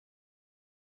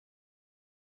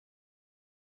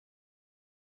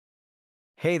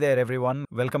Hey there everyone,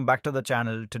 welcome back to the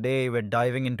channel. Today we're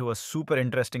diving into a super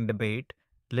interesting debate,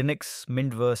 Linux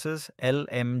Mint versus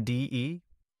LMDE.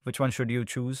 Which one should you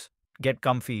choose? Get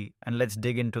comfy and let's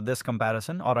dig into this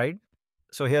comparison, alright?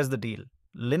 So here's the deal.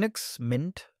 Linux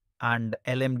Mint and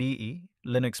LMDE,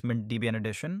 Linux Mint Debian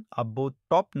Edition, are both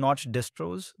top-notch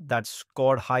distros that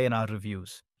scored high in our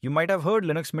reviews. You might have heard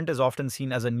Linux Mint is often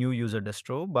seen as a new user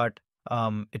distro, but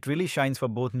it really shines for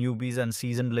both newbies and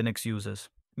seasoned Linux users.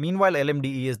 Meanwhile,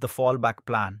 LMDE is the fallback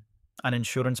plan, an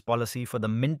insurance policy for the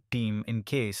Mint team in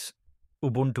case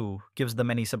Ubuntu gives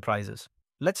them any surprises.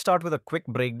 Let's start with a quick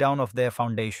breakdown of their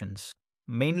foundations.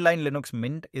 Mainline Linux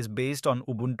Mint is based on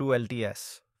Ubuntu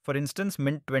LTS. For instance,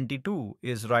 Mint 22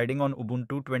 is riding on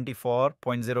Ubuntu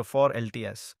 24.04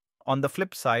 LTS. On the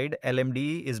flip side,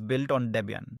 LMDE is built on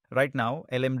Debian. Right now,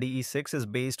 LMDE 6 is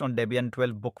based on Debian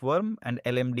 12 Bookworm and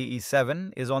LMDE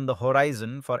 7 is on the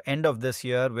horizon for end of this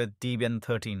year with Debian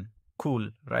 13.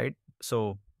 Cool, right?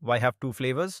 So why have two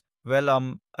flavors?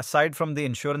 Well, aside from the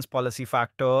insurance policy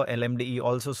factor, LMDE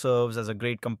also serves as a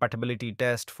great compatibility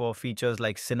test for features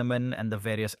like Cinnamon and the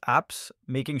various apps,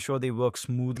 making sure they work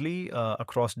smoothly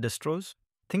across distros.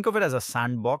 Think of it as a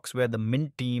sandbox where the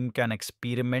Mint team can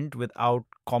experiment without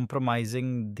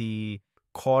compromising the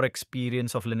core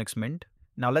experience of Linux Mint.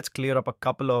 Now let's clear up a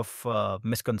couple of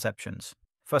misconceptions.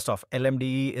 First off,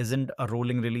 LMDE isn't a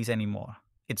rolling release anymore.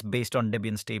 It's based on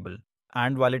Debian stable.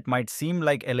 And while it might seem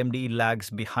like LMDE lags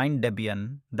behind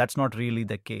Debian, that's not really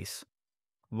the case.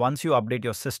 Once you update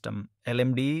your system,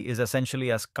 LMDE is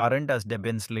essentially as current as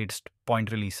Debian's latest point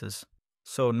releases.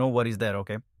 So no worries there,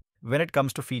 okay? When it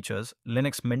comes to features,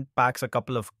 Linux Mint packs a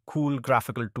couple of cool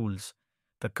graphical tools,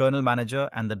 the kernel manager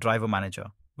and the driver manager,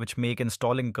 which make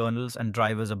installing kernels and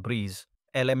drivers a breeze.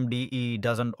 LMDE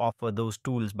doesn't offer those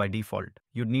tools by default.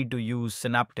 You'd need to use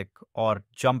Synaptic or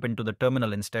jump into the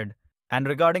terminal instead. And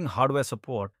regarding hardware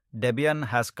support, Debian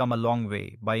has come a long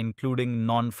way by including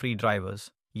non-free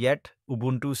drivers. Yet,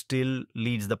 Ubuntu still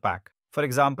leads the pack. For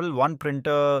example, one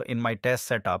printer in my test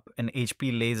setup, an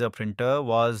HP laser printer,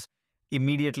 was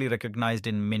immediately recognized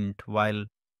in Mint, while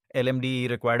LMDE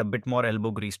required a bit more elbow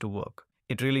grease to work.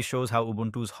 It really shows how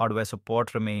Ubuntu's hardware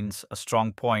support remains a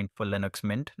strong point for Linux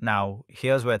Mint. Now,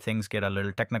 here's where things get a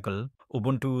little technical.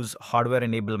 Ubuntu's hardware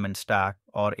enablement stack,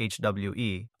 or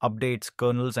HWE, updates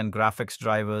kernels and graphics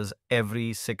drivers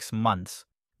every 6 months.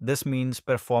 This means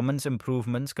performance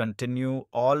improvements continue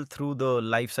all through the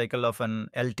lifecycle of an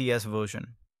LTS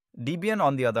version. Debian,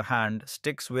 on the other hand,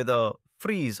 sticks with a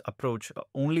freeze approach.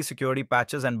 Only security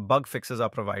patches and bug fixes are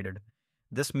provided.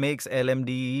 This makes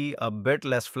LMDE a bit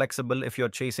less flexible if you're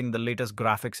chasing the latest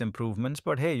graphics improvements,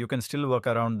 but hey, you can still work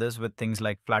around this with things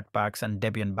like Flatpaks and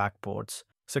Debian backports.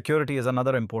 Security is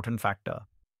another important factor.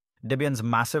 Debian's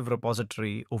massive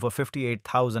repository, over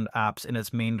 58,000 apps in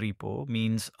its main repo,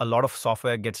 means a lot of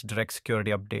software gets direct security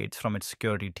updates from its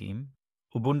security team.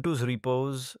 Ubuntu's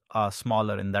repos are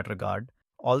smaller in that regard.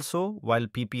 Also, while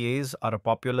PPAs are a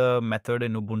popular method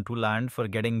in Ubuntu land for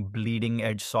getting bleeding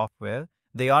edge software,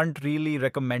 they aren't really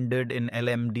recommended in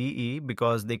LMDE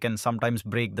because they can sometimes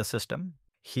break the system.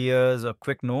 Here's a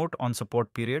quick note on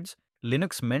support periods.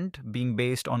 Linux Mint, being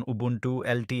based on Ubuntu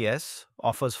LTS,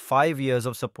 offers 5 years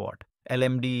of support.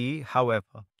 LMDE,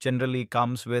 however, generally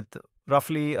comes with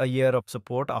roughly a year of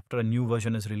support after a new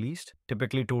version is released,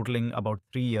 typically totaling about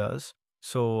 3 years.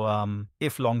 So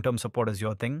if long-term support is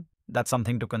your thing, that's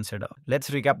something to consider.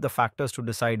 Let's recap the factors to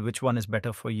decide which one is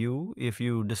better for you. If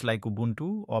you dislike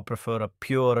Ubuntu or prefer a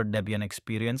pure Debian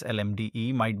experience,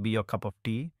 LMDE might be your cup of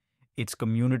tea. It's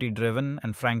community-driven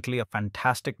and frankly a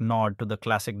fantastic nod to the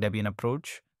classic Debian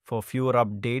approach. For fewer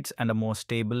updates and a more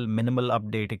stable, minimal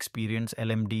update experience,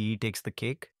 LMDE takes the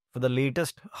cake. For the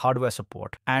latest hardware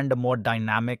support and a more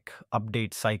dynamic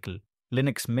update cycle,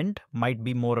 Linux Mint might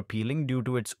be more appealing due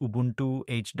to its Ubuntu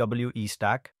HWE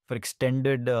stack. For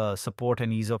extended support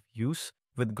and ease of use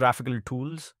with graphical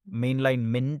tools, mainline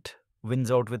Mint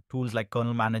wins out with tools like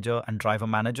kernel manager and driver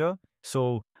manager.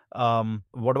 So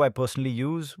what do I personally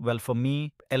use? Well, for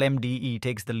me, LMDE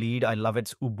takes the lead. I love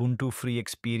its Ubuntu free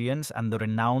experience and the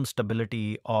renowned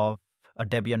stability of a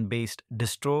Debian-based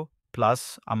distro.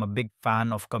 Plus, I'm a big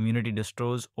fan of community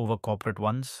distros over corporate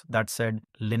ones. That said,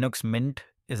 Linux Mint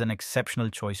is an exceptional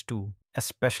choice too,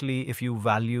 especially if you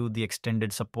value the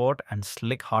extended support and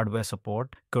slick hardware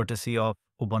support courtesy of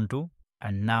Ubuntu.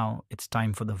 And now it's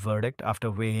time for the verdict. After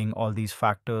weighing all these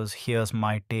factors, here's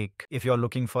my take. If you're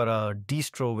looking for a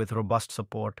distro with robust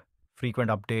support, frequent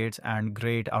updates, and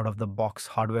great out-of-the-box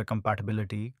hardware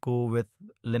compatibility, go with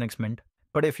Linux Mint.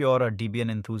 But if you're a Debian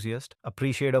enthusiast,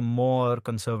 appreciate a more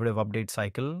conservative update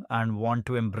cycle, and want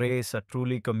to embrace a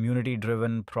truly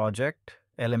community-driven project,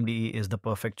 LMDE is the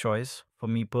perfect choice. For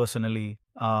me personally,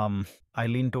 I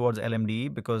lean towards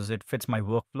LMDE because it fits my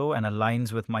workflow and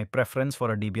aligns with my preference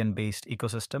for a Debian-based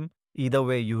ecosystem. Either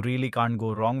way, you really can't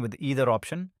go wrong with either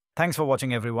option. Thanks for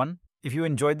watching, everyone. If you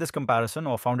enjoyed this comparison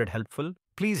or found it helpful,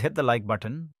 please hit the like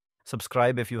button,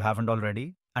 subscribe if you haven't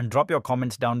already, and drop your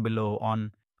comments down below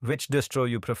on which distro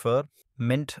you prefer,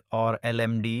 Mint or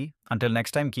LMDE. Until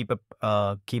next time,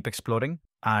 keep exploring,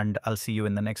 and I'll see you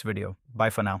in the next video. Bye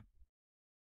for now.